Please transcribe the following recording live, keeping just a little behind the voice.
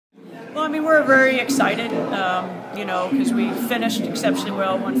Well, I mean, we're very excited, because we finished exceptionally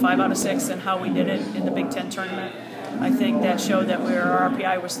well, won 5 out of 6, and how we did it in the Big Ten tournament. I think that showed that our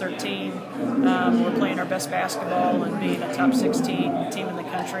RPI was 13. We're playing our best basketball and being a top 16 team in the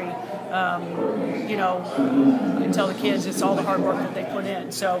country. I tell the kids it's all the hard work that they put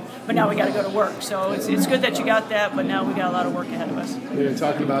in. So, but now we got to go to work. So it's good that you got that, but now we got a lot of work ahead of us. You're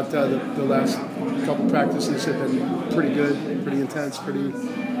talking about the last couple practices have been pretty good, pretty intense,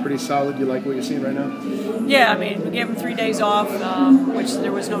 pretty solid. You like what you're seeing right now? Yeah, I mean, we gave them 3 days off, which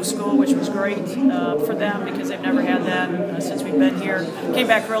there was no school, which was great for them because they've never had that since we've been here. Came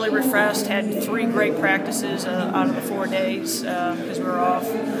back really refreshed, had 3 great practices out of the 4 days because we were off.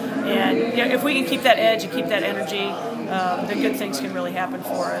 And if we can keep that edge and keep that energy, the good things can really happen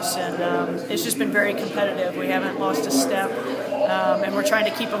for us. And it's just been very competitive. We haven't lost a step, and we're trying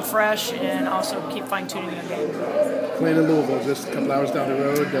to keep them fresh and also keep fine-tuning their game. Playing in Louisville, just a couple hours down the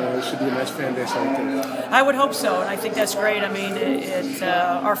road, should be a nice fan base out there. I would hope so, and I think that's great. I mean,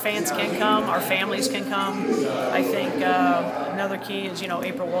 our fans can come, our families can come. I think another key is,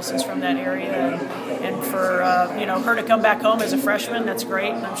 April Wilson's from that area, and for her to come back home as a freshman, that's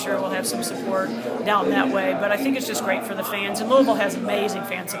great, and I'm sure we'll have some support down that way. But I think it's just great for the fans, and Louisville has amazing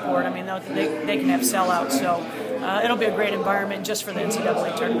fan support. I mean, they can have sellouts, so it'll be a great environment just for the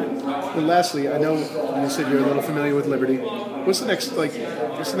NCAA tournament. And lastly, I know you said you're a little familiar with Liberty. What's the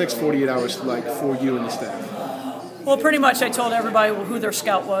next 48 hours like for you and the staff? Well, pretty much I told everybody who their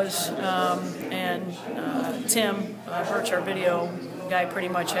scout was, and Tim Birch, our video guy, pretty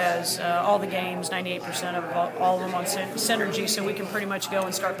much has all the games, 98% of all of them on Synergy, so we can pretty much go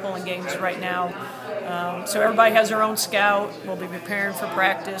and start pulling games right now. So everybody has their own scout. We'll be preparing for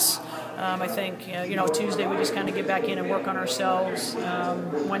practice. I think, Tuesday we just kind of get back in and work on ourselves.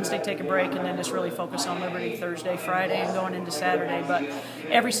 Wednesday take a break and then just really focus on Liberty Thursday, Friday, and going into Saturday. But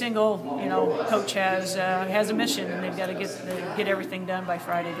every single, coach has a mission, and they've got to get everything done by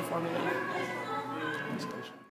Friday before we leave.